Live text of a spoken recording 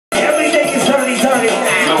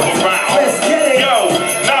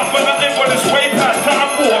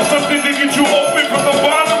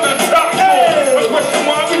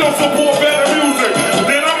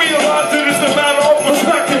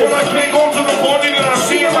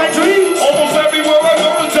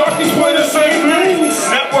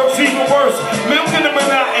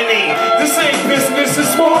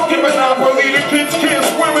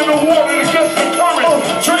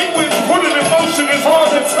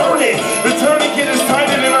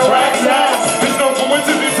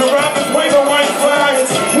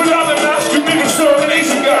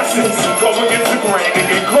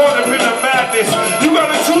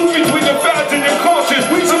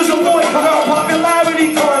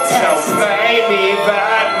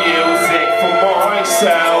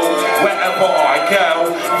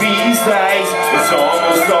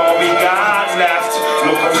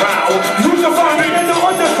You can find me in the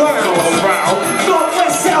underground. Look around. North,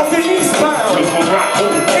 west, south, and eastbound. Look around.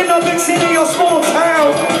 In a big city or small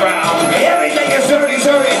town. Look around. Everything is dirty,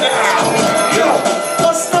 dirty now. Yo,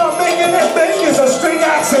 let's start making it big is a straight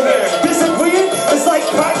accident. Disagreeing is like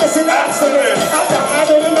practicing accident. After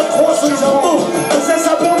having in the courses of move. But since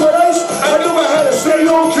I've been with us, I knew I had to stay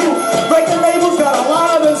on cue. Record labels got a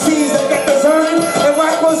lot of MCs that get deserted, and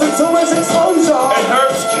rappers with too much exposure. It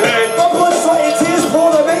hurts, kid. My blood, sweat, and tears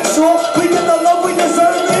pour to make sure we get the love we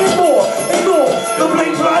deserve and more. Ignore the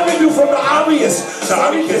blame blinding you from the obvious.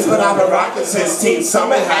 Sorry kids, but I've been rocking since teen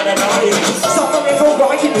summer had an audience. Suffering from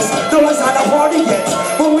rockiness, no one's had a party yet.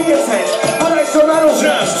 When we attend, but extra metal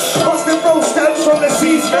jets. Busted bro stems from the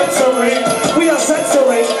seas entering. We are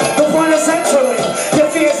censoring, the point of censoring. Your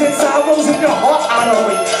fears inside rose in your heart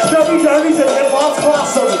honoring. DirtyDurdie's and hip-hop's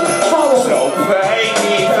glossary. Follow me. So play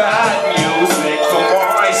me that music for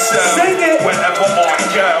myself. Sing it whenever I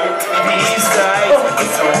go. These days,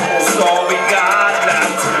 it's almost all we got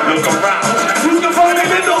left. Look around. You can find it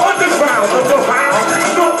in the underground. Look around.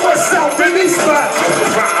 North, west, south, and eastbound.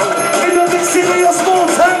 Look around. In the big city or small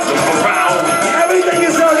town. Look around. Everything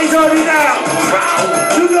is dirty, dirty now. Look around.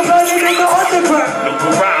 You can find it in the underground. Look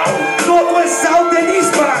around. North, west, south, and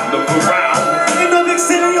eastbound. Look around. In the big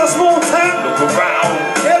city or small town. Look around.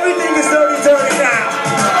 Everything is dirty, dirty now.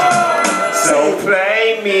 So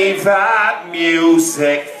play me that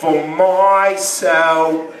music for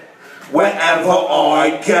myself wherever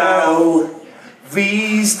I go.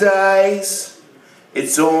 These days,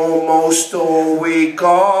 it's almost all we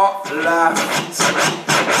got left.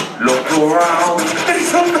 Look around. Make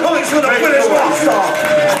some noise for the British rock star.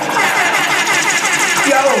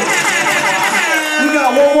 Yo, we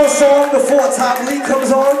got one more song before Tableek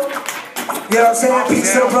comes on. You know what I'm saying?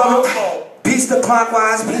 Peace to the brother. Peace to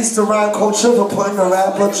Clockwise, peace to Rhyme Culture for putting the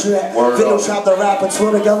rapper, Video Shop the Rapper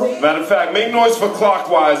tour together. Matter of fact, make noise for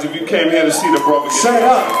Clockwise if you came here to see the brother get Straight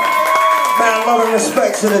up. Man, love and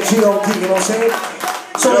respect to the G.O.D., you know what I'm saying?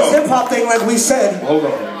 So this hip-hop thing, like we said. Hold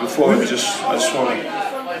on, before I just want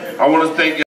to thank you.